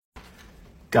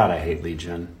God, I hate lead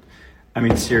gen. I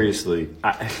mean, seriously,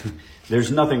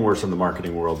 there's nothing worse in the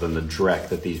marketing world than the dreck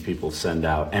that these people send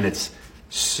out. And it's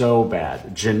so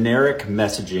bad. Generic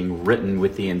messaging written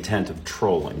with the intent of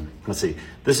trolling. Let's see.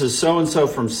 This is so-and-so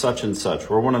from such and such.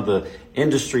 We're one of the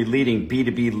industry-leading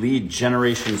B2B lead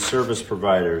generation service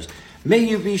providers. May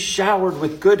you be showered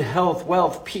with good health,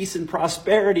 wealth, peace, and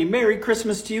prosperity. Merry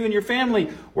Christmas to you and your family.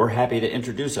 We're happy to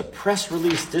introduce a press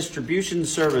release distribution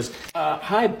service.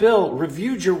 Hi, Bill.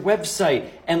 Reviewed your website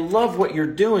and love what you're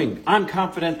doing. I'm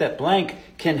confident that blank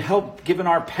can help given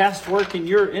our past work in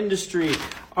your industry.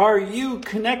 Are you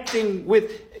connecting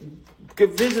with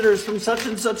visitors from such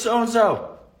and such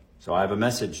so-and-so? So I have a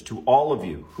message to all of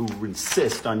you who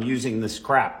insist on using this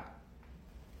crap.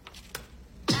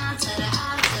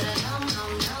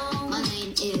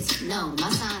 No, my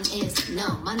sign is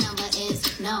no, my number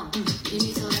is no. You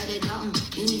need to let it go.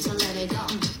 You need to let it go.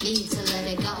 Need to let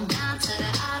it go. Down to the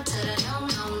I to the no,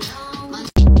 no, no.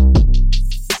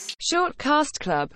 Short Cast Club.